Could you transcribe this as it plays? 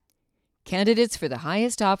Candidates for the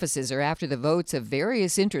highest offices are after the votes of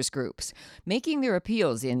various interest groups, making their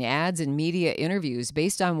appeals in ads and media interviews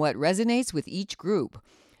based on what resonates with each group.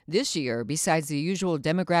 This year, besides the usual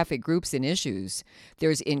demographic groups and issues,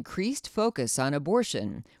 there's increased focus on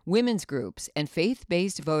abortion, women's groups, and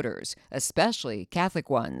faith-based voters, especially Catholic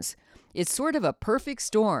ones. It's sort of a perfect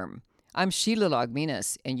storm. I'm Sheila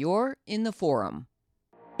Logminas, and you're in the Forum.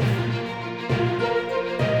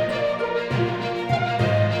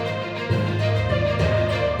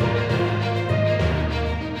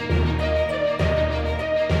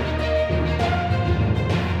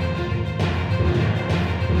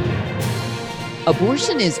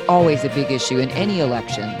 Abortion is always a big issue in any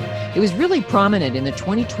election. It was really prominent in the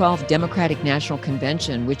 2012 Democratic National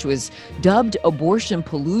Convention, which was dubbed Abortion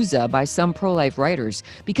Palooza by some pro-life writers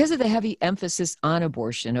because of the heavy emphasis on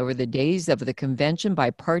abortion over the days of the convention by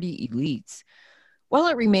party elites. While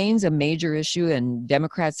it remains a major issue and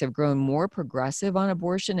Democrats have grown more progressive on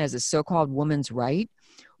abortion as a so-called woman's right,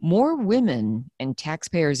 more women and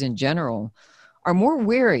taxpayers in general are more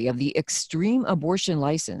wary of the extreme abortion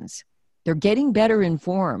license. They're getting better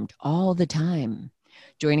informed all the time.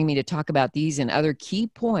 Joining me to talk about these and other key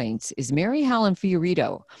points is Mary Helen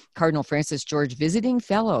Fiorito, Cardinal Francis George Visiting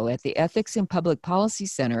Fellow at the Ethics and Public Policy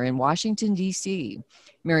Center in Washington, D.C.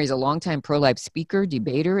 Mary is a longtime pro-life speaker,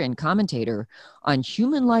 debater, and commentator on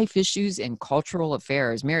human life issues and cultural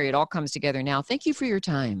affairs. Mary, it all comes together now. Thank you for your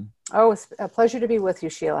time. Oh, it's a pleasure to be with you,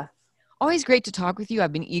 Sheila. Always great to talk with you.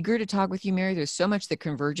 I've been eager to talk with you, Mary. There's so much that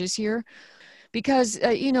converges here. Because,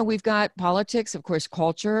 we've got politics, of course,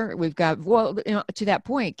 culture. We've got, to that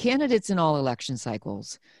point, candidates in all election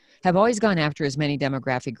cycles have always gone after as many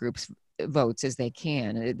demographic groups votes as they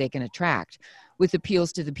can attract, with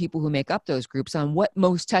appeals to the people who make up those groups on what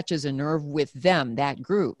most touches a nerve with them, that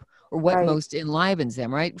group, or what most enlivens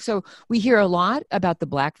them, right? So we hear a lot about the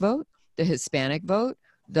Black vote, the Hispanic vote,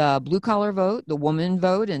 the blue-collar vote, the woman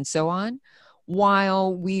vote, and so on.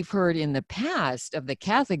 While we've heard in the past of the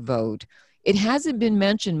Catholic vote, it hasn't been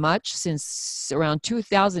mentioned much since around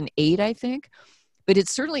 2008, I think, but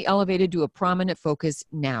it's certainly elevated to a prominent focus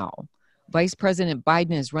now. Vice President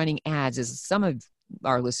Biden is running ads, as some of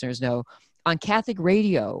our listeners know, on Catholic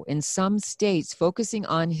radio in some states focusing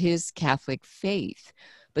on his Catholic faith,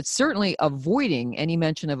 but certainly avoiding any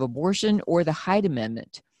mention of abortion or the Hyde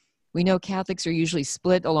Amendment. We know Catholics are usually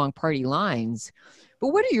split along party lines.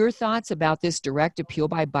 But what are your thoughts about this direct appeal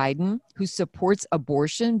by Biden, who supports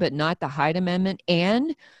abortion but not the Hyde Amendment,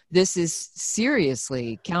 and this is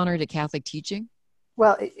seriously counter to Catholic teaching?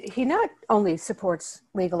 Well, he not only supports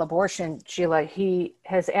legal abortion, Sheila, he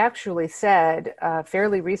has actually said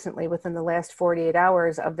fairly recently, within the last 48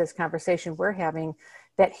 hours of this conversation we're having,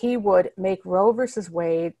 that he would make Roe versus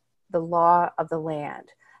Wade the law of the land.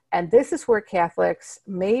 And this is where Catholics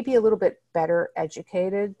may be a little bit better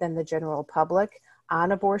educated than the general public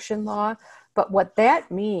on abortion law. But what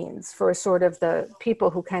that means for sort of the people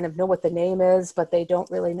who kind of know what the name is, but they don't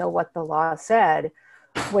really know what the law said,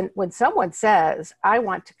 when someone says, I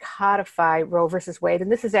want to codify Roe versus Wade,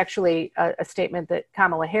 and this is actually a statement that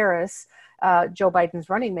Kamala Harris, Joe Biden's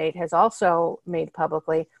running mate, has also made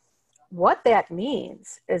publicly, what that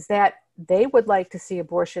means is that they would like to see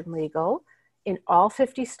abortion legal in all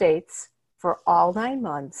 50 states for all 9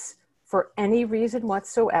 months for any reason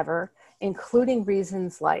whatsoever, including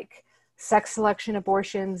reasons like sex selection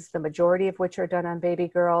abortions, the majority of which are done on baby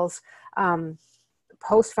girls,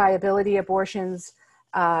 post-viability abortions,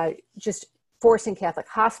 just forcing Catholic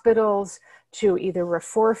hospitals to either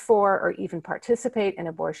refer for or even participate in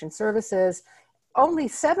abortion services. Only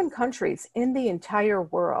 7 countries in the entire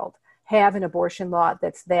world have an abortion law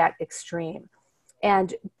that's that extreme.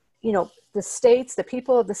 And, the states, the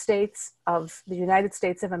people of the states of the United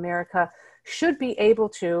States of America should be able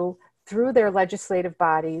to, through their legislative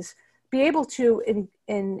bodies, be able to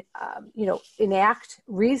enact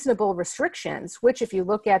reasonable restrictions, which, if you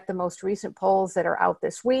look at the most recent polls that are out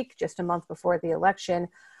this week, just a month before the election,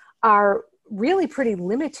 are really pretty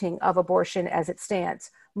limiting of abortion as it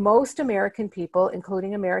stands. Most American people,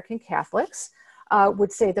 including American Catholics,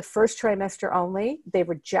 would say the first trimester only. They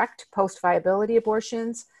reject post-viability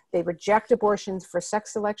abortions. They reject abortions for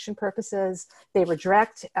sex selection purposes. They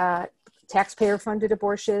reject taxpayer-funded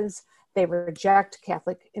abortions. They reject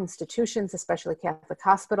Catholic institutions, especially Catholic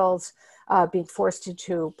hospitals, being forced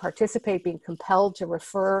to participate, being compelled to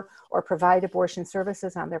refer or provide abortion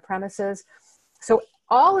services on their premises. So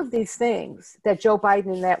all of these things that Joe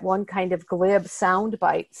Biden, in that one kind of glib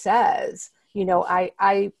soundbite, says,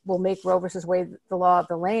 I will make Roe versus Wade the law of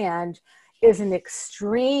the land, is an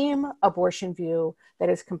extreme abortion view that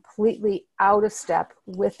is completely out of step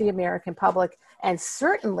with the American public and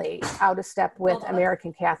certainly out of step with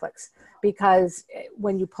American Catholics. Because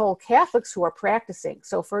when you poll Catholics who are practicing,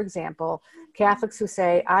 so for example, Catholics who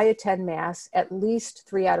say, I attend Mass at least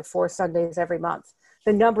 3 out of 4 Sundays every month,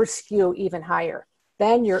 the numbers skew even higher.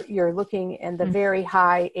 Then you're looking in the very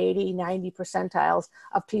high 80, 90 percentiles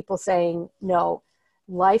of people saying, no,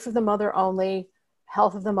 life of the mother only,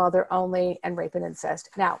 health of the mother only, and rape and incest.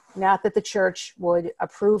 Now, not that the church would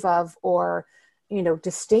approve of or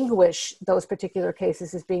distinguish those particular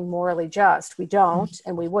cases as being morally just. We don't,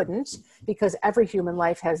 and we wouldn't, because every human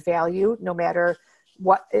life has value, no matter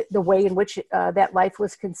what the way in which that life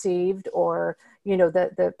was conceived or,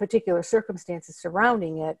 the particular circumstances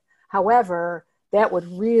surrounding it. However, that would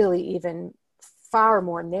really even far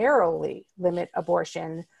more narrowly limit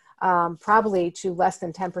abortion, probably to less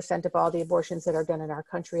than 10% of all the abortions that are done in our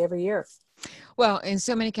country every year. Well, and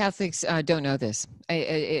so many Catholics don't know this.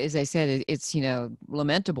 As I said, it's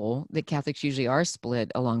lamentable that Catholics usually are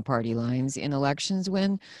split along party lines in elections,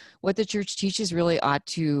 when what the church teaches really ought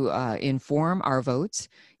to inform our votes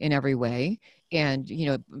in every way. And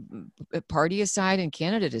party aside and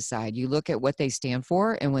candidate aside, you look at what they stand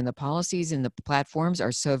for, and when the policies and the platforms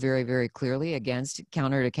are so very, very clearly against,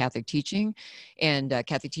 counter to Catholic teaching, and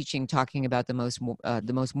Catholic teaching talking about the most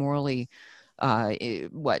morally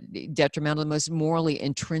detrimental, the most morally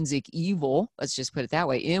intrinsic evil, let's just put it that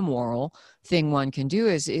way, immoral thing one can do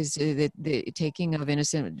is the taking of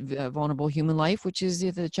innocent, vulnerable human life, which is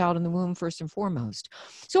the child in the womb first and foremost.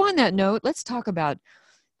 So on that note, let's talk about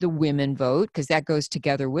the women vote, because that goes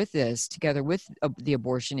together with the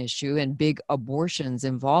abortion issue and big abortion's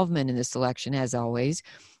involvement in this election, as always.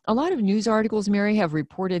 A lot of news articles, Mary, have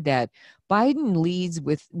reported that Biden leads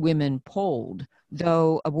with women polled,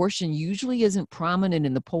 though abortion usually isn't prominent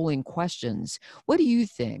in the polling questions. What do you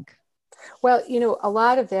think? Well, a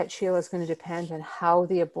lot of that, Sheila, is going to depend on how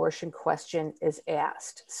the abortion question is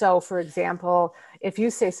asked. So, for example, if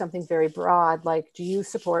you say something very broad, like, do you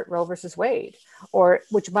support Roe versus Wade? Or,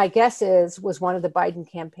 which my guess was one of the Biden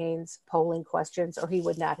campaign's polling questions, or he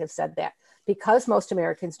would not have said that. Because most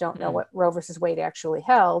Americans don't know what Roe versus Wade actually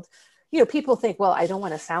held, people think, well, I don't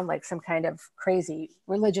want to sound like some kind of crazy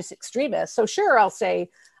religious extremist. So sure, I'll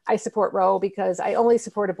say I support Roe because I only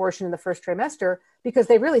support abortion in the first trimester, because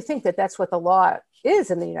they really think that that's what the law is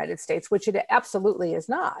in the United States, which it absolutely is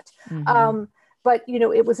not. Mm-hmm. But,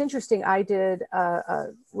 it was interesting. I did a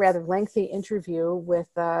rather lengthy interview with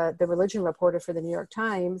the religion reporter for the New York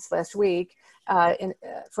Times last week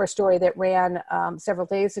for a story that ran several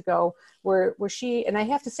days ago, where she, and I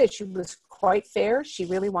have to say, she was quite fair. She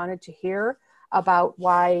really wanted to hear about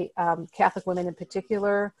why Catholic women in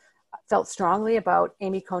particular felt strongly about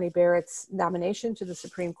Amy Coney Barrett's nomination to the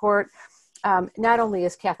Supreme Court. Not only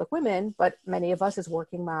as Catholic women, but many of us as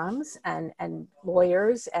working moms and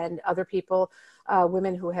lawyers and other people,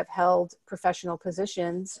 women who have held professional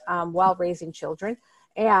positions while raising children.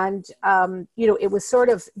 And, it was sort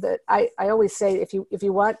of I always say, if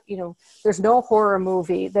you want, there's no horror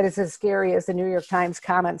movie that is as scary as the New York Times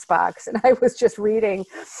comments box. And I was just reading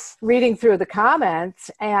through the comments,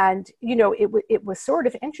 and, it was sort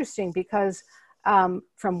of interesting because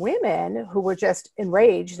from women who were just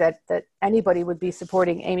enraged that anybody would be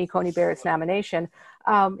supporting Amy Coney Barrett's nomination.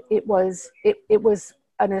 It was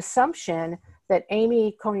an assumption that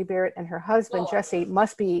Amy Coney Barrett and her husband, Jesse,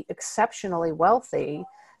 must be exceptionally wealthy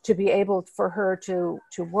to be able for her to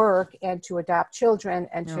work and to adopt children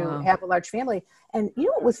and to have a large family. And,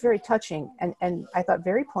 it was very touching and I thought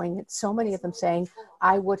very poignant. So many of them saying,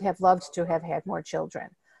 I would have loved to have had more children,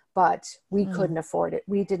 but we couldn't afford it.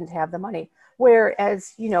 We didn't have the money.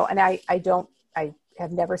 Whereas, and I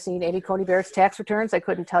have never seen Amy Coney Barrett's tax returns. I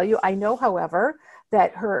couldn't tell you. I know, however,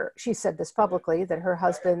 that she said this publicly, that her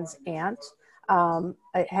husband's aunt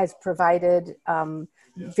has provided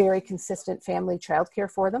very consistent family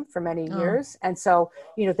childcare for them for many years. And so,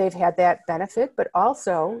 they've had that benefit, but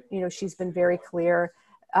also, she's been very clear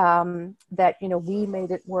that, we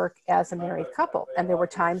made it work as a married couple. And there were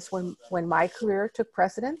times when my career took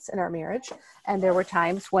precedence in our marriage. And there were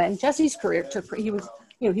times when Jesse's career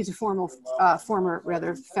he's a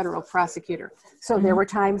former federal prosecutor. So there were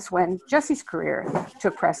times when Jesse's career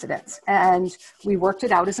took precedence, and we worked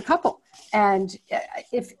it out as a couple. And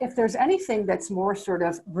if there's anything that's more sort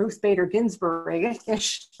of Ruth Bader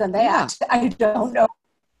Ginsburg-ish than that, I don't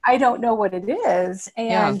know what it is.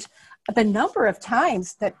 And the number of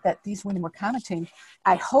times that these women were commenting,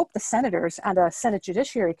 I hope the senators on the Senate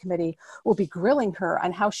Judiciary Committee will be grilling her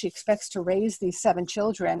on how she expects to raise these 7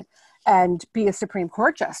 children and be a Supreme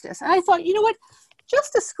Court justice. And I thought, you know what?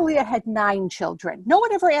 Justice Scalia had 9 children. No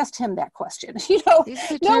one ever asked him that question. And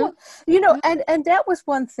that was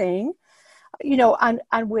one thing.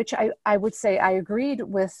 on which I would say I agreed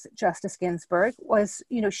with Justice Ginsburg was,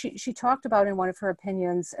 she talked about in one of her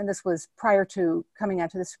opinions, and this was prior to coming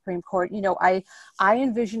onto the Supreme Court, I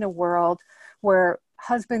envision a world where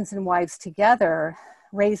husbands and wives together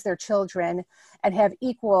raise their children and have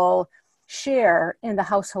equal share in the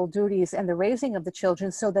household duties and the raising of the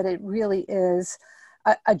children, so that it really is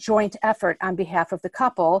a joint effort on behalf of the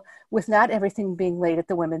couple, with not everything being laid at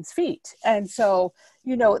the women's feet. And so,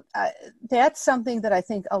 that's something that I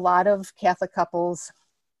think a lot of Catholic couples,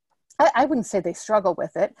 I wouldn't say they struggle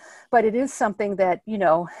with it, but it is something that,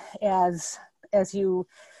 as you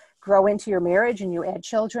grow into your marriage and you add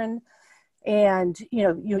children, and,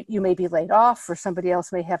 you may be laid off, or somebody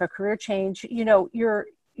else may have a career change,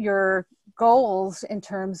 your goals in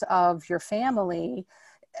terms of your family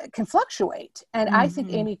can fluctuate. And I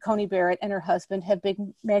think Amy Coney Barrett and her husband have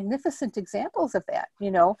been magnificent examples of that,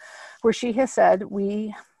 where she has said,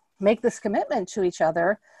 we make this commitment to each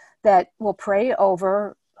other that we'll pray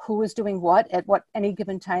over who is doing what at any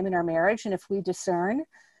given time in our marriage. And if we discern,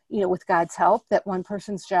 with God's help, that one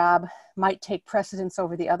person's job might take precedence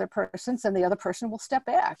over the other person's, and the other person will step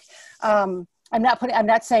back. I'm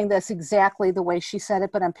not saying this exactly the way she said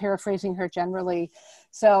it, but I'm paraphrasing her generally.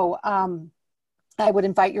 So, I would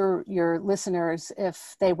invite your listeners,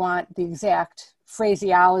 if they want the exact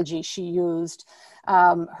phraseology she used,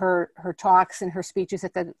 her talks and her speeches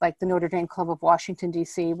at the Notre Dame Club of Washington,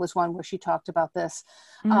 D.C. was one where she talked about this,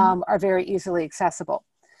 are very easily accessible.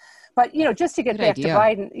 But, just to get back to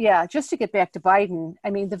Biden, I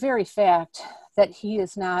mean, the very fact that he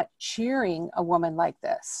is not cheering a woman like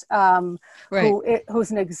this,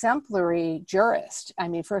 who's an exemplary jurist. I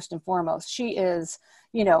mean, first and foremost, she is,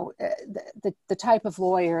 the type of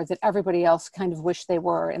lawyer that everybody else kind of wished they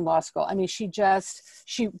were in law school. I mean,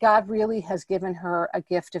 God really has given her a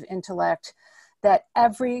gift of intellect that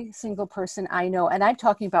every single person I know, and I'm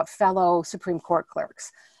talking about fellow Supreme Court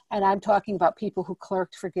clerks, and I'm talking about people who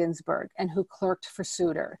clerked for Ginsburg and who clerked for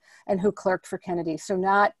Souter and who clerked for Kennedy. So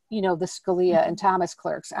not, the Scalia and Thomas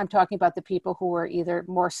clerks. I'm talking about the people who were either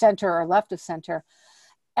more center or left of center.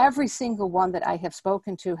 Every single one that I have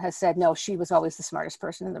spoken to has said, no, she was always the smartest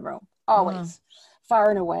person in the room, always, far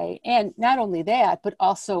and away. And not only that, but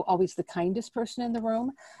also always the kindest person in the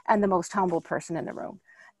room and the most humble person in the room.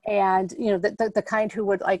 And, the kind who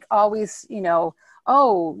would always, I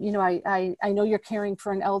know you're caring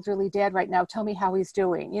for an elderly dad right now. Tell me how he's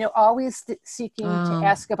doing. Always seeking to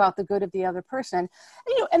ask about the good of the other person.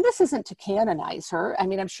 And this isn't to canonize her. I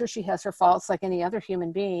mean, I'm sure she has her faults like any other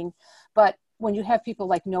human being. But when you have people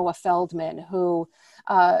like Noah Feldman, who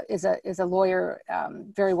is a lawyer,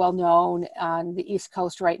 very well known on the East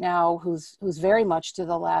Coast right now, who's very much to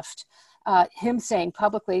the left, him saying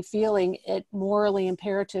publicly, feeling it morally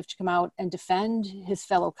imperative to come out and defend his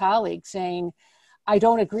fellow colleague, saying, I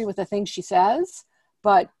don't agree with the things she says,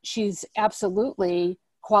 but she's absolutely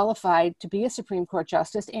qualified to be a Supreme Court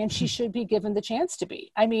justice, and she should be given the chance to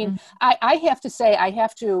be. I mean, I have to say, I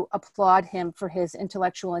have to applaud him for his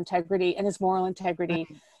intellectual integrity and his moral integrity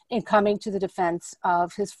in coming to the defense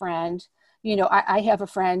of his friend. I have a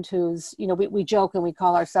friend who's, we joke and we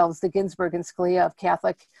call ourselves the Ginsburg and Scalia of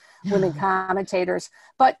Catholic women commentators.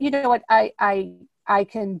 But you know what, I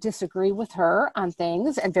can disagree with her on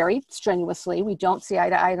things, and very strenuously. We don't see eye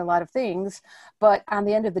to eye in a lot of things, but at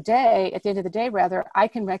the end of the day, I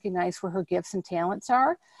can recognize where her gifts and talents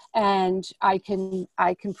are, and I can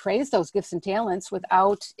praise those gifts and talents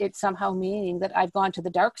without it somehow meaning that I've gone to the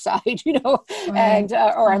dark side, and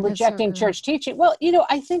or I'm rejecting church teaching. Well,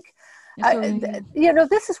 I think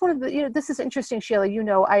this is one of the, this is interesting, Sheila.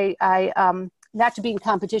 I not to be in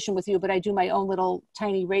competition with you, but I do my own little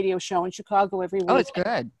tiny radio show in Chicago every week. Oh, it's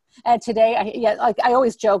good. And today, I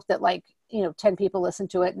always joke that 10 people listen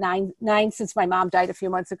to it, nine since my mom died a few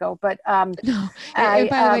months ago. But by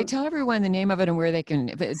the way, tell everyone the name of it and where they can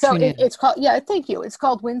tune in. It's called, thank you. It's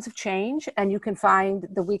called Winds of Change, and you can find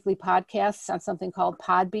the weekly podcasts on something called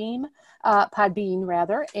Podbean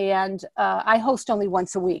rather. And I host only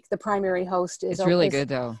once a week. The primary host is. It's really good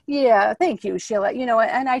though. Yeah, thank you, Sheila.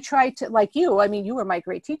 And I try to, like you. I mean, you were my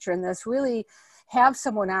great teacher in this. Really have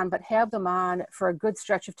someone on, but have them on for a good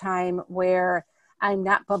stretch of time where I'm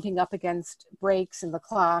not bumping up against breaks in the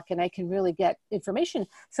clock, and I can really get information.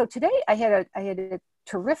 So today I had a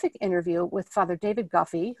terrific interview with Father David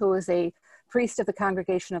Guffey, who is a priest of the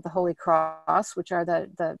Congregation of the Holy Cross, which are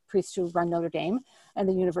the priests who run Notre Dame and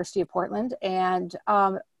the University of Portland. And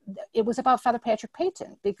it was about Father Patrick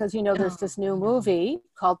Peyton, because, there's this new movie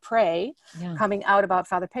called Pray coming out about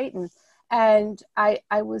Father Peyton. And I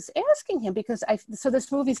was asking him, because so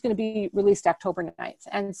this movie is going to be released October 9th.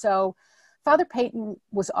 And so Father Peyton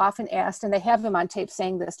was often asked, and they have him on tape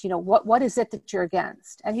saying this, what is it that you're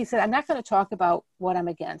against? And he said, I'm not going to talk about what I'm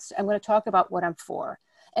against. I'm going to talk about what I'm for.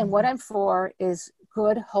 And what I'm for is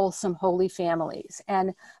good, wholesome, holy families.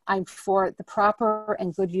 And I'm for the proper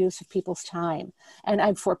and good use of people's time. And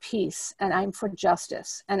I'm for peace. And I'm for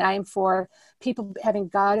justice. And I'm for people having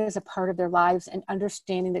God as a part of their lives and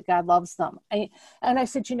understanding that God loves them. And I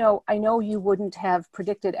said, I know you wouldn't have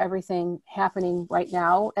predicted everything happening right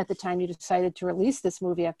now at the time you decided to release this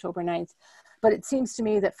movie, October 9th. But it seems to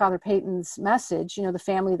me that Father Peyton's message, the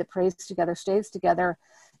family that prays together stays together,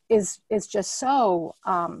 is just so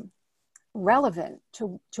relevant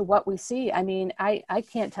to what we see. I mean, I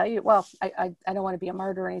can't tell you, well, I don't want to be a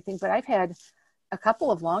martyr or anything, but I've had a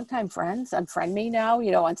couple of longtime friends unfriend me now,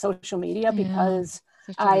 on social media because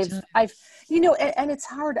I've, and it's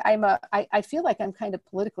hard. I feel like I'm kind of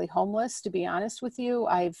politically homeless, to be honest with you.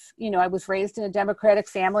 I was raised in a Democratic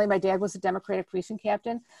family. My dad was a Democratic precinct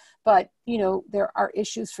captain, but, there are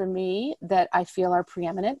issues for me that I feel are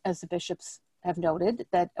preeminent, as the bishops have noted,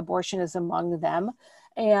 that abortion is among them.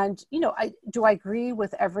 And, do I agree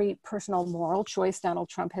with every personal moral choice Donald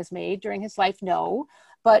Trump has made during his life? No.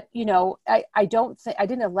 But, I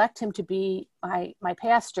didn't elect him to be my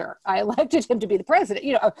pastor. I elected him to be the president.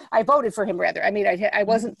 I voted for him rather. I mean, I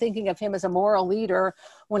wasn't thinking of him as a moral leader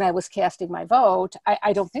when I was casting my vote.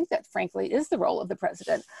 I don't think that, frankly, is the role of the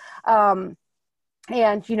president.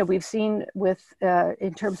 And, we've seen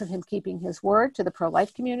in terms of him keeping his word to the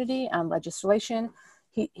pro-life community on legislation,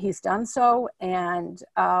 he's done so. And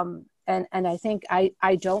I think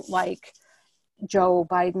I don't like Joe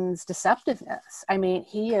Biden's deceptiveness. I mean,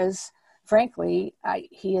 he is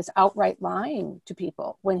outright lying to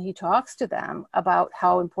people when he talks to them about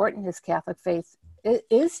how important his Catholic faith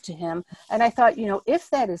is to him. And I thought, if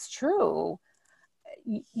that is true,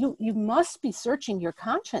 you must be searching your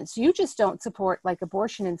conscience. You just don't support like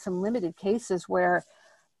abortion in some limited cases where,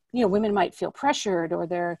 women might feel pressured, or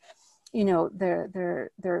they're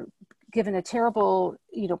given a terrible,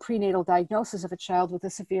 prenatal diagnosis of a child with a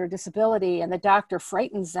severe disability, and the doctor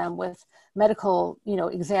frightens them with medical,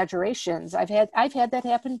 exaggerations. I've had that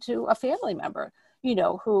happen to a family member,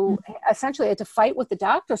 who essentially had to fight with the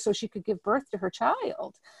doctor so she could give birth to her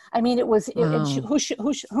child. I mean, it was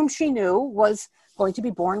whom she knew was going to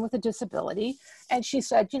be born with a disability, and she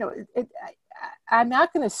said, I'm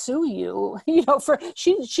not going to sue you,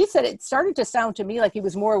 she said it started to sound to me like he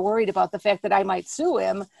was more worried about the fact that I might sue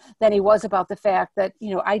him than he was about the fact that,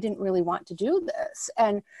 I didn't really want to do this.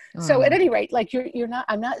 And so at any rate, like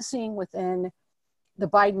I'm not seeing within the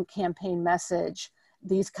Biden campaign message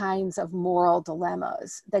these kinds of moral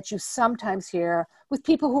dilemmas that you sometimes hear with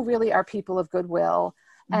people who really are people of goodwill.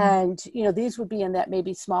 And, these would be in that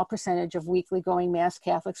maybe small percentage of weekly going Mass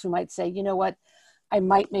Catholics who might say, you know what, I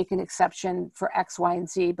might make an exception for X, Y, and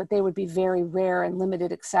Z, but they would be very rare and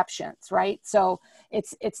limited exceptions, right? So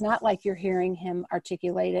it's not like you're hearing him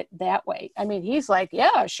articulate it that way. I mean, he's like,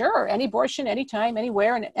 yeah, sure, any abortion, anytime,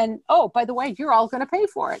 anywhere, and oh, by the way, you're all going to pay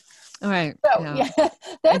for it. All right. So yeah,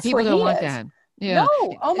 that's and people where don't he want is. that. Yeah.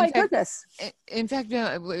 No. Oh my goodness. In fact,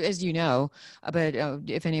 as you know, but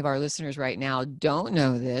if any of our listeners right now don't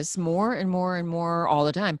know this, more and more and more all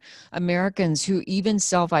the time, Americans who even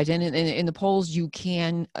self-identify in the polls, you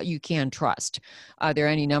can trust. There are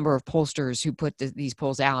any number of pollsters who put these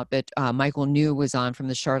polls out, but Michael New was on from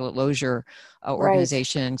the Charlotte Lozier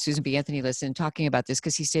organization. Right. Susan B. Anthony listened talking about this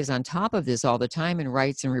because he stays on top of this all the time and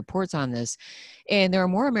writes and reports on this. And there are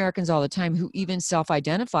more Americans all the time who even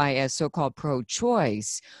self-identify as so-called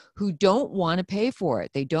pro-choice, who don't want to pay for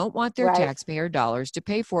it. They don't want their taxpayer dollars to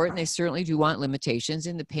pay for it. And they certainly do want limitations.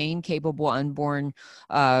 And the Pain Capable Unborn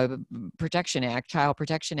Protection Act, Child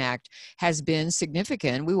Protection Act, has been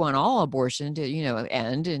significant. We want all abortion to,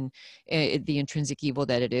 end and the intrinsic evil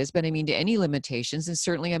that it is. But I mean, to any limitations, and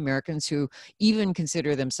certainly Americans who even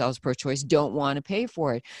consider themselves pro-choice don't want to pay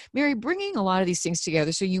for it. Mary, bringing a lot of these things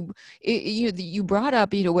together. So you brought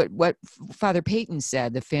up, what Father Peyton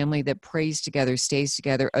said, the family that prays together stays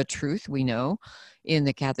together, a truth we know in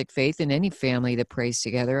the Catholic faith, and any family that prays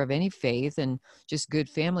together of any faith, and just good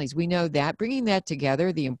families. We know that bringing that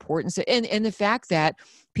together, the importance, and the fact that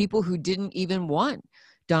people who didn't even want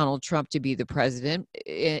Donald Trump to be the president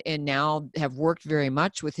and now have worked very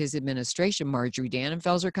much with his administration. Marjorie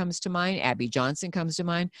Dannenfelser comes to mind. Abby Johnson comes to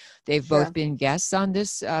mind. They've both been guests on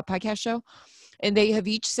this podcast show. And they have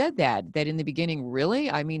each said that in the beginning, really,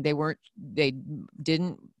 I mean, they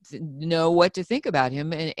didn't know what to think about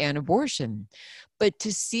him and abortion. But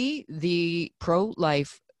to see the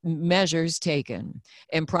pro-life measures taken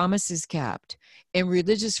and promises kept and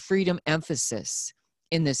religious freedom emphasis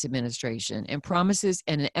in this administration, and promises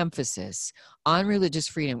and an emphasis on religious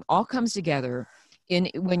freedom all comes together in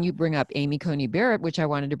when you bring up Amy Coney Barrett, which I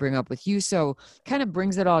wanted to bring up with you. So kind of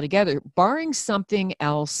brings it all together, barring something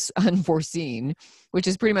else unforeseen, which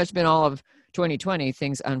has pretty much been all of 2020,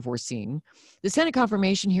 things unforeseen. The Senate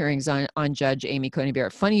confirmation hearings on Judge Amy Coney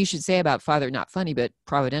Barrett. Funny you should say about Father, not funny, but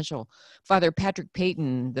providential. Father Patrick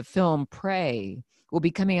Peyton, the film Pray, will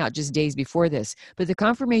be coming out just days before this. But the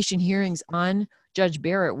confirmation hearings on Judge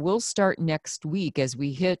Barrett will start next week as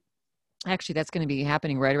we hit. Actually, that's going to be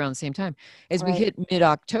happening right around the same time as we hit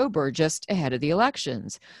mid-October, just ahead of the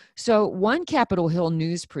elections. So one Capitol Hill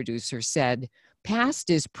news producer said,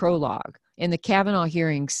 past is prologue, and the Kavanaugh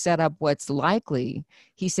hearing set up what's likely,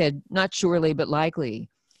 he said, not surely, but likely,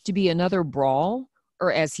 to be another brawl,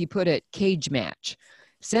 or as he put it, cage match.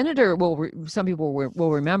 Some people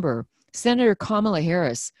will remember, Senator Kamala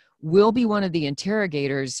Harris will be one of the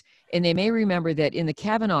interrogators, and they may remember that in the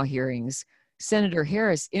Kavanaugh hearings, Senator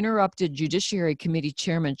Harris interrupted Judiciary Committee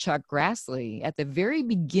Chairman Chuck Grassley at the very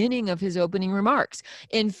beginning of his opening remarks.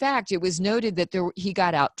 In fact, it was noted that he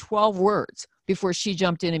got out 12 words before she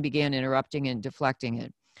jumped in and began interrupting and deflecting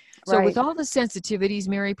it. So with all the sensitivities,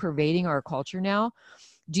 Mary, pervading our culture now,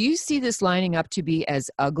 do you see this lining up to be as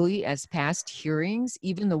ugly as past hearings,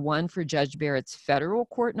 even the one for Judge Barrett's federal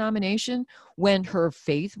court nomination, when her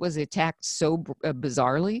faith was attacked so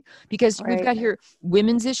bizarrely? Because we've got here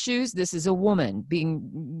women's issues. This is a woman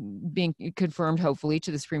being confirmed, hopefully,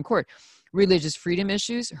 to the Supreme Court. Religious freedom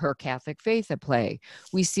issues, her Catholic faith at play.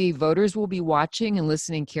 We see voters will be watching and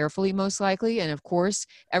listening carefully, most likely. And of course,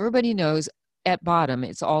 everybody knows at bottom,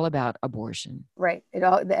 it's all about abortion. Right.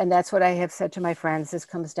 And that's what I have said to my friends. This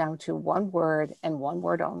comes down to one word and one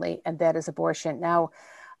word only, and that is abortion. Now,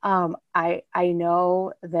 I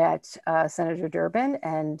know that Senator Durbin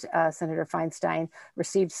and Senator Feinstein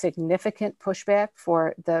received significant pushback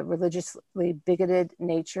for the religiously bigoted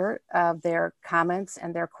nature of their comments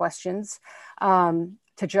and their questions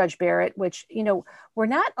to Judge Barrett, which, were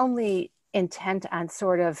not only intent on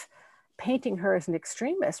sort of painting her as an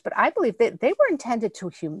extremist, but I believe that they were intended to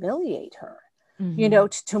humiliate her,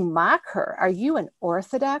 to mock her. Are you an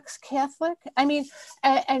Orthodox Catholic? I mean,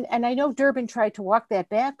 and I know Durbin tried to walk that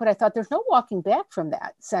back, but I thought there's no walking back from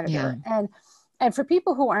that, Senator. Yeah. And for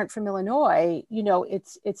people who aren't from Illinois,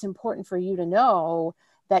 it's important for you to know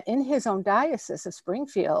that in his own diocese of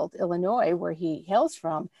Springfield, Illinois, where he hails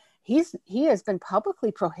from, he has been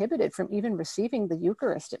publicly prohibited from even receiving the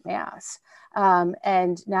Eucharist at Mass.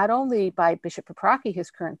 And not only by Bishop Paprocki,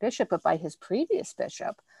 his current bishop, but by his previous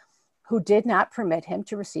bishop, who did not permit him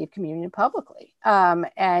to receive communion publicly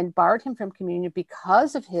and barred him from communion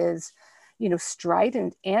because of his,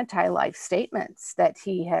 strident anti-life statements that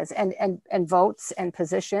he has and votes and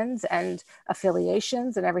positions and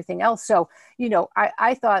affiliations and everything else. So,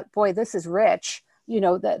 I thought, boy, this is rich.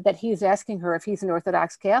 That he's asking her if he's an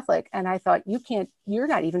Orthodox Catholic. And I thought, you're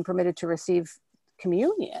not even permitted to receive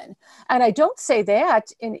communion. And I don't say that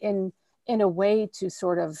in a way to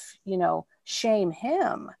sort of, shame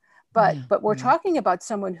him, but we're talking about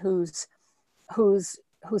someone whose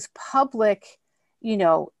public,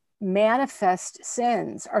 manifest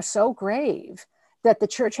sins are so grave that the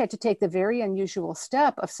church had to take the very unusual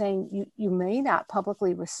step of saying you may not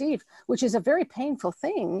publicly receive, which is a very painful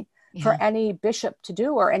thing for any bishop to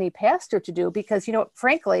do or any pastor to do, because,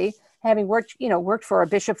 frankly, having worked for a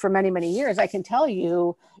bishop for many, many years, I can tell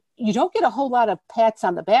you, you don't get a whole lot of pats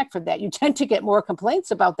on the back for that. You tend to get more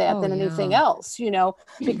complaints about that than anything else,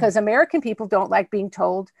 because American people don't like being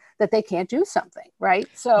told that they can't do something. Right.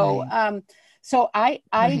 So, So I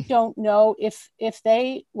don't know if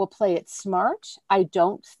they will play it smart. I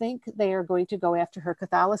don't think they are going to go after her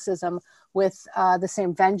Catholicism with the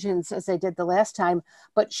same vengeance as they did the last time.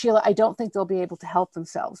 But Sheila, I don't think they'll be able to help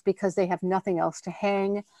themselves because they have nothing else to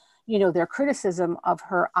hang, their criticism of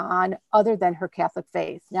her on other than her Catholic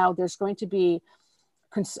faith. Now, there's going to be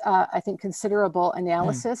I think, considerable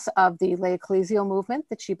analysis of the lay ecclesial movement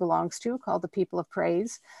that she belongs to called the People of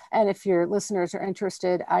Praise. And if your listeners are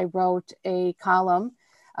interested, I wrote a column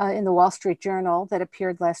in the Wall Street Journal that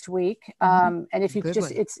appeared last week. And if you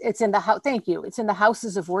it's in the thank you. It's in the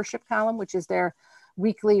Houses of Worship column, which is their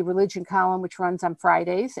weekly religion column, which runs on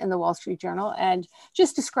Fridays in the Wall Street Journal, and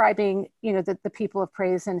just describing, the People of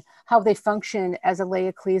Praise and how they function as a lay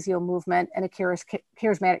ecclesial movement and a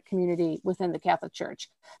charismatic community within the Catholic Church.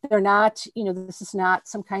 They're not, this is not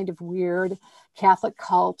some kind of weird Catholic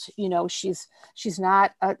cult. She's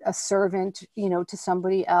not a servant, to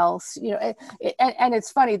somebody else. And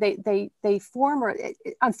it's funny, they form,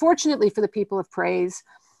 unfortunately for the People of Praise,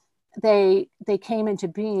 they came into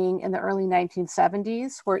being in the early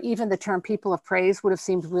 1970s, where even the term people of praise would have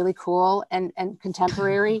seemed really cool and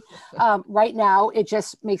contemporary. Right now, it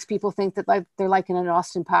just makes people think that like they're like in an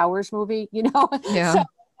Austin Powers movie, you know? Yeah. So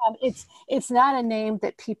it's not a name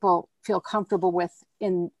that people feel comfortable with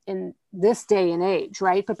in this day and age,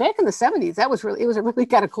 right? But back in the 70s, it was a really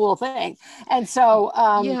kind of cool thing. And so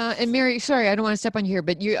yeah, and Mary, sorry, I don't want to step on you here,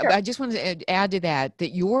 but sure. I just wanted to add to that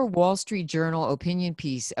your Wall Street Journal opinion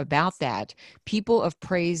piece about that, people of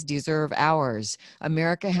praise deserve ours.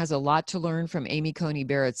 America has a lot to learn from Amy Coney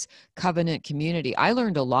Barrett's Covenant Community. I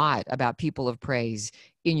learned a lot about people of praise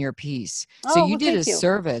in your piece. So Oh, you well, did a thank you.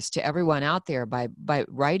 service to everyone out there by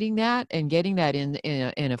writing that and getting that in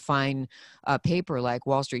a fine paper like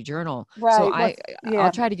Wall Street Journal. So Right. Well, I'll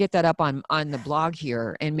yeah. try to get that up on the blog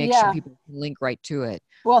here and make sure Yeah. people can link right to it.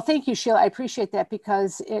 Well, thank you, Sheila. I appreciate that,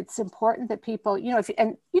 because it's important that people,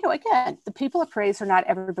 and again, the people of praise are not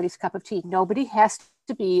everybody's cup of tea. Nobody has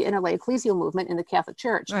to be in a lay ecclesial movement in the Catholic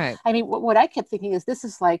Church. Right. I mean, what I kept thinking is this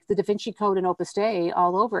is like the Da Vinci Code and Opus Dei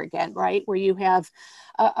all over again, right? Where you have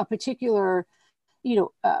a particular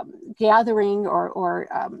gathering or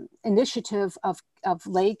initiative of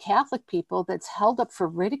lay Catholic people that's held up for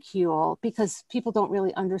ridicule because people don't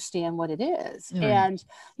really understand what it is. Right. And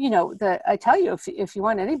I tell you, if you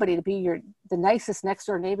want anybody to be the nicest next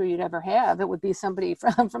door neighbor you'd ever have, it would be somebody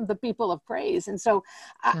from the people of praise. And so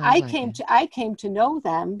I came to know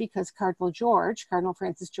them because Cardinal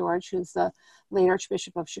Francis George, who's the late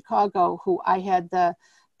Archbishop of Chicago, who I had the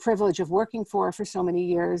privilege of working for so many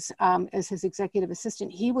years as his executive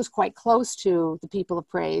assistant, he was quite close to the people of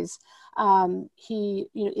praise. You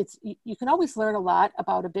can always learn a lot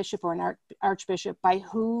about a bishop or an archbishop by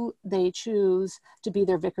who they choose to be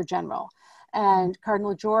their vicar general. And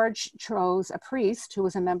Cardinal George chose a priest who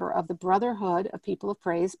was a member of the Brotherhood of People of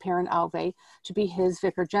Praise, Perrin Alve, to be his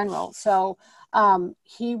vicar general. So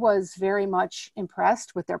he was very much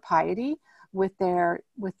impressed with their piety, with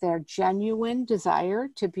their genuine desire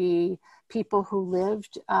to be people who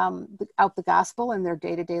lived out the gospel in their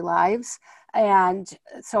day-to-day lives. And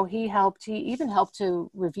so he even helped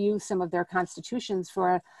to review some of their constitutions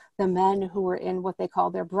for the men who were in what they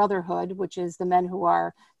call their brotherhood, which is the men who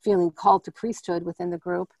are feeling called to priesthood within the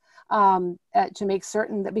group. To make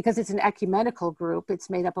certain that, because it's an ecumenical group, it's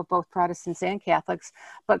made up of both Protestants and Catholics,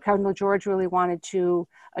 but Cardinal George really wanted to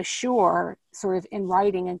assure, sort of in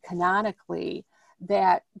writing and canonically,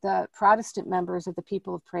 that the Protestant members of the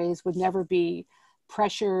People of Praise would never be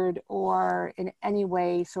pressured or in any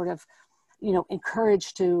way sort of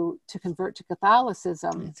encouraged to convert to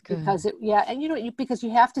Catholicism. Because because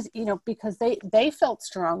you have to, because they felt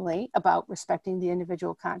strongly about respecting the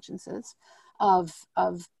individual consciences of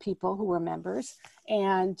people who were members,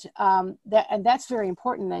 and that's very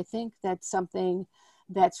important. I think that's something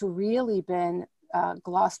that's really been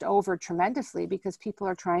glossed over tremendously, because people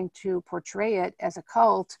are trying to portray it as a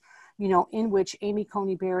cult, in which Amy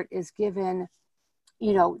Coney Barrett is given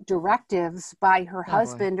directives by her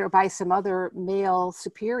husband or by some other male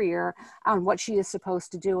superior on what she is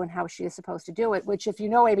supposed to do and how she is supposed to do it, which, if you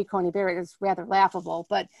know Amy Coney Barrett, is rather laughable.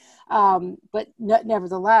 But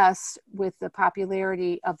nevertheless, with the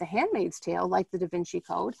popularity of The Handmaid's Tale, like the Da Vinci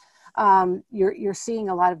Code, you're seeing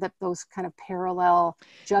a lot of those kind of parallel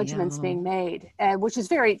judgments being made, which is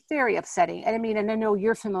very, very upsetting. And I know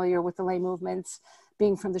you're familiar with the lay movements,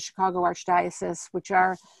 being from the Chicago Archdiocese, which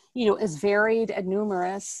are, as varied and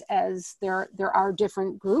numerous as there are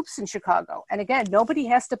different groups in Chicago. And again, nobody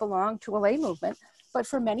has to belong to a lay movement, but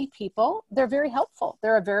for many people, they're very helpful.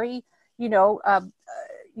 They're a very,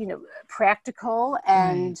 practical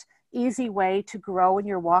and easy way to grow in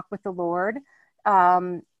your walk with the Lord.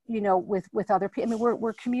 With other people.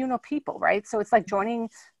 We're communal people, right? So it's like joining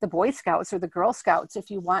the Boy Scouts or the Girl Scouts if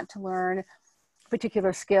you want to learn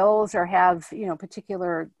particular skills or have,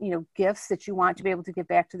 particular, gifts that you want to be able to give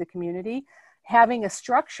back to the community. Having a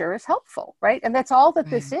structure is helpful, right? And that's all that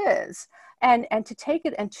this is. And to take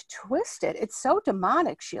it and to twist it, it's so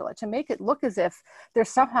demonic, Sheila, to make it look as if there's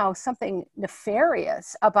somehow something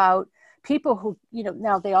nefarious about people who,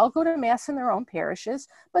 now they all go to mass in their own parishes,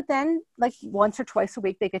 but then like once or twice a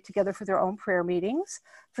week, they get together for their own prayer meetings,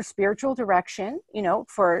 for spiritual direction,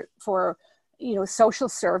 for social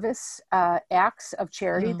service acts of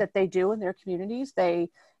charity that they do in their communities. They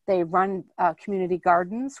run community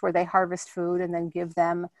gardens where they harvest food and then give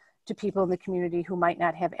them to people in the community who might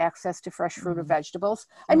not have access to fresh fruit or vegetables.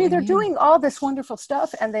 They're doing all this wonderful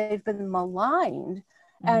stuff, and they've been maligned,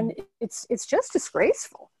 and it's just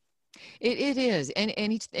disgraceful. It is, and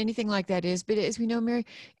anything like that is. But as we know, Mary,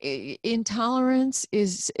 intolerance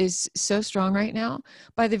is so strong right now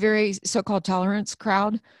by the very so-called tolerance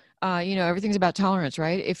crowd. everything's about tolerance,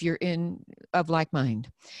 right? If you're of like mind,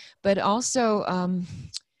 but also,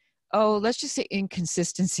 let's just say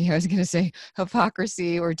inconsistency. I was going to say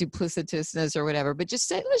hypocrisy or duplicitousness or whatever, but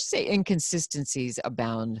let's say inconsistencies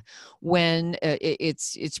abound when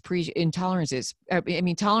tolerance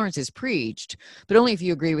is preached, but only if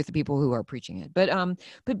you agree with the people who are preaching it. But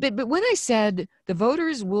when I said the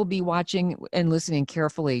voters will be watching and listening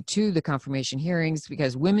carefully to the confirmation hearings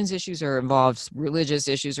because women's issues are involved, religious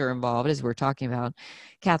issues are involved, as we're talking about,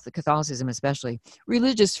 Catholicism especially.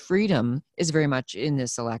 Religious freedom is very much in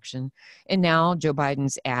this election. And now Joe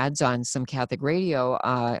Biden's ads on some Catholic radio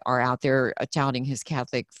are out there touting his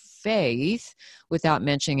Catholic faith without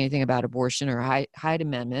mentioning anything about abortion or Hyde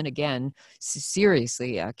Amendment. Again,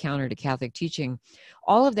 seriously counter to Catholic teaching.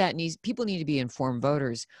 All of that people need to be informed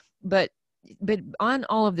voters. But on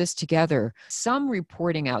all of this together, some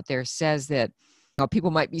reporting out there says that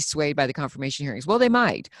people might be swayed by the confirmation hearings. Well, they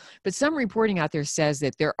might, but some reporting out there says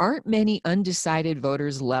that there aren't many undecided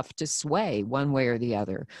voters left to sway one way or the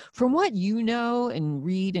other. From what you know and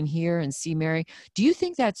read and hear and see, Mary, do you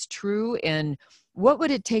think that's true? And what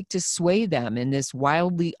would it take to sway them in this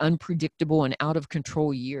wildly unpredictable and out of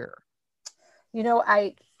control year?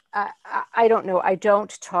 I don't know. I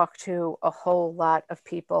don't talk to a whole lot of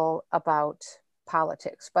people about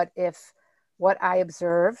politics, but if what I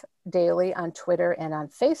observe daily on Twitter and on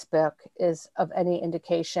Facebook is of any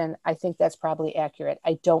indication, I think that's probably accurate.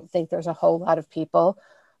 I don't think there's a whole lot of people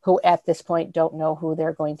who at this point don't know who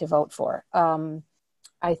they're going to vote for.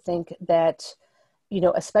 I think that,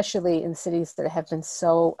 especially in cities that have been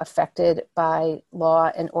so affected by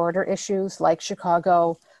law and order issues like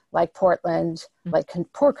Chicago, like Portland, like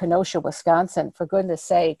poor Kenosha, Wisconsin, for goodness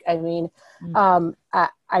sake. I mean,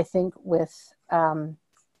 I think with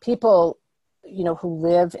people, who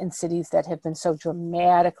live in cities that have been so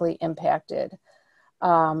dramatically impacted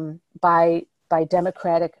by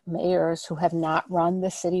Democratic mayors who have not run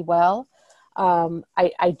the city well,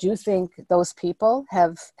 I do think those people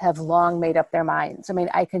have long made up their minds. I mean,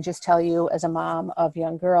 I can just tell you as a mom of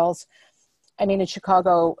young girls, I mean, in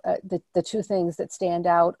Chicago, the two things that stand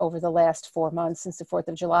out over the last 4 months since the 4th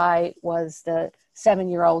of July was the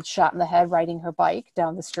 7-year-old shot in the head riding her bike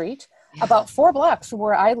down the street. Yeah. About 4 blocks from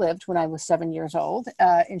where I lived when I was 7 years old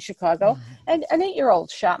in Chicago, and an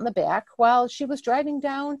 8-year-old shot in the back while she was driving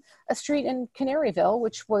down a street in Canaryville,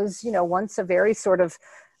 which was, once a very sort of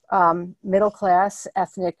middle-class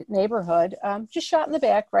ethnic neighborhood, just shot in the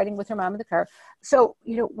back, riding with her mom in the car. So,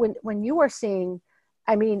 when you are seeing,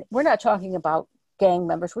 I mean, we're not talking about gang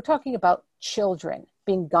members, we're talking about children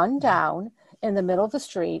being gunned down in the middle of the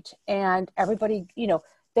street, and everybody,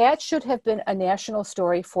 that should have been a national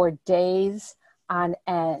story for days on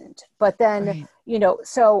end. But then,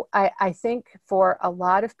 so I think for a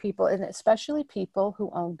lot of people, and especially people who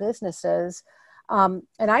own businesses, and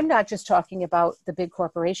I'm not just talking about the big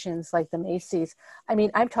corporations like the Macy's. I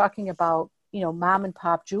mean, I'm talking about, mom and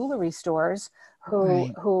pop jewelry stores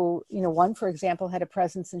who, one, for example, had a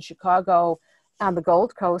presence in Chicago on the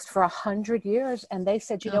Gold Coast for 100 years. And they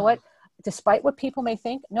said, you know what? Despite what people may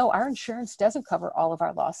think, no, our insurance doesn't cover all of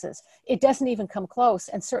our losses. It doesn't even come close.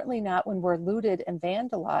 And certainly not when we're looted and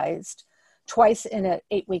vandalized twice in an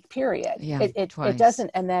 8-week period. Yeah, it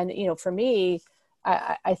doesn't. And then, for me,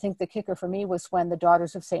 I think the kicker for me was when the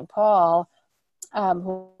Daughters of St. Paul,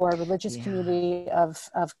 who are a religious community of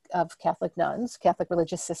Catholic nuns, Catholic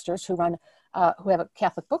religious sisters who who have a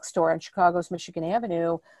Catholic bookstore on Chicago's Michigan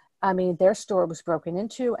Avenue. I mean, their store was broken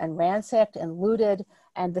into and ransacked and looted.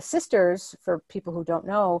 And the sisters, for people who don't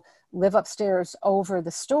know, live upstairs over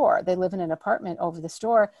the store. They live in an apartment over the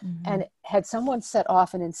store. Mm-hmm. And had someone set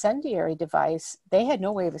off an incendiary device, they had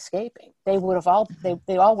no way of escaping. They would have all,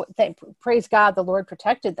 they praise God, the Lord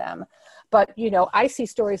protected them. But, I see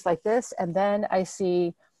stories like this, and then I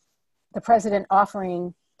see the president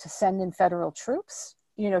offering to send in federal troops,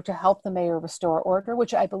 to help the mayor restore order,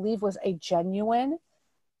 which I believe was a genuine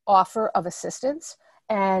offer of assistance.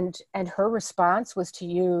 And her response was to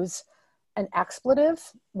use an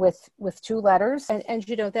expletive with 2 letters. And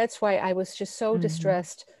that's why I was just so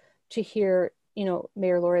distressed to hear,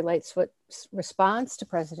 Mayor Lori Lightfoot's response to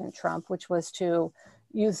President Trump, which was to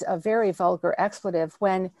use a very vulgar expletive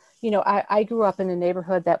when, I grew up in a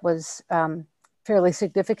neighborhood that was fairly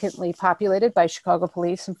significantly populated by Chicago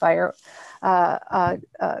police and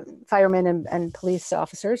firemen and police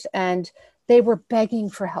officers. And they were begging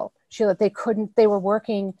for help. Sheila, they were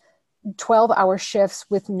working 12-hour shifts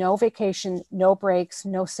with no vacation, no breaks,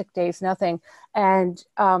 no sick days, nothing. And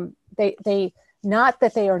they Not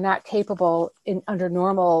that they are not capable under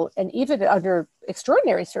normal and even under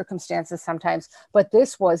extraordinary circumstances sometimes, but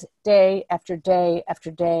this was day after day after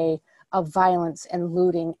day of violence and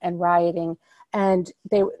looting and rioting. And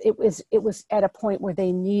it was at a point where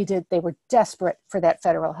they were desperate for that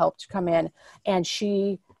federal help to come in. And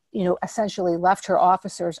she, essentially left her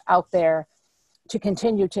officers out there to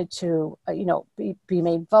continue to be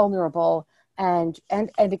made vulnerable. And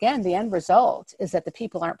again, the end result is that the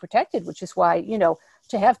people aren't protected, which is why,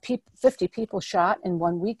 to have 50 people shot in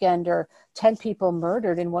one weekend or 10 people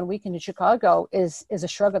murdered in one weekend in Chicago is a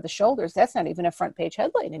shrug of the shoulders. That's not even a front page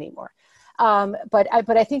headline anymore. But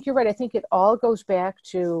I think you're right. I think it all goes back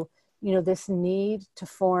to, this need to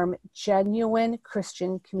form genuine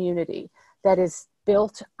Christian community that is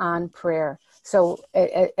built on prayer. So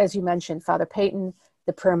as you mentioned, Father Peyton,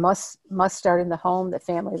 the prayer must start in the home. The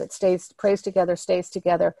family that prays together stays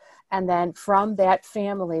together. And then from that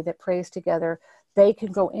family that prays together, they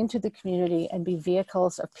can go into the community and be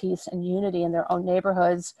vehicles of peace and unity in their own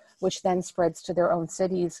neighborhoods, which then spreads to their own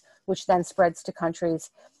cities, which then spreads to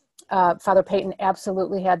countries. Father Peyton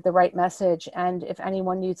absolutely had the right message. And if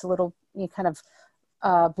anyone needs a little kind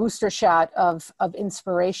of booster shot of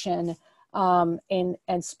inspiration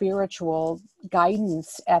and spiritual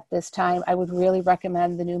guidance at this time, I would really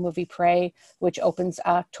recommend the new movie Pray, which opens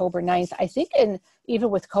October 9th. I think even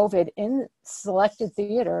with COVID, in selected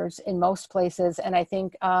theaters in most places, and I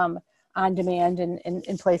think on demand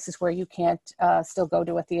in places where you can't still go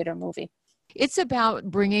to a theater movie. It's about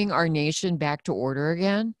bringing our nation back to order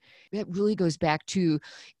again. That really goes back to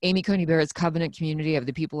Amy Coney Barrett's covenant community of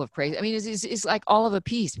the people of praise. I mean, it's like all of a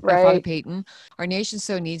piece. Right. Father Peyton, our nation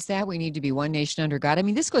so needs that. We need to be one nation under God. I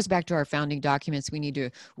mean, this goes back to our founding documents. We need to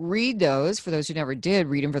read those. For those who never did,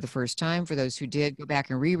 read them for the first time. For those who did, go back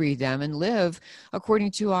and reread them and live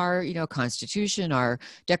according to our, Constitution, our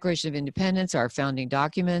Declaration of Independence, our founding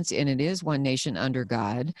documents. And it is one nation under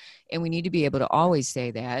God. And we need to be able to always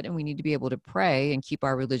say that. And we need to be able to pray and keep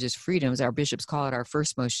our religious freedoms. Our bishops call it our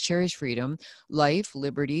first most cherished freedom, life,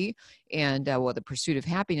 liberty, and the pursuit of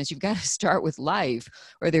happiness. You've got to start with life,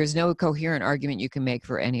 or there's no coherent argument you can make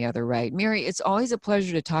for any other right. Mary, it's always a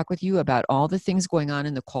pleasure to talk with you about all the things going on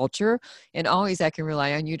in the culture, and always I can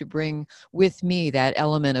rely on you to bring with me that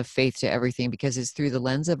element of faith to everything, because it's through the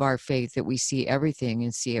lens of our faith that we see everything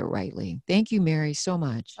and see it rightly. Thank you, Mary, so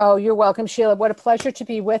much. Oh, you're welcome, Sheila. What a pleasure to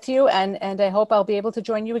be with you, and I hope I'll be able to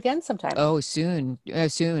join you again sometime. Oh, soon.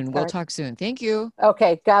 We'll talk soon. Thank you.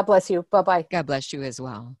 Okay. God bless you. Bye-bye. God bless you as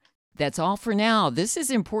well. That's all for now. This is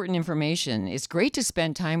important information. It's great to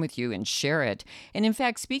spend time with you and share it. And in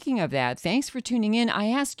fact, speaking of that, thanks for tuning in. I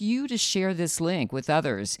ask you to share this link with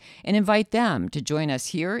others and invite them to join us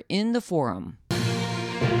here in the forum.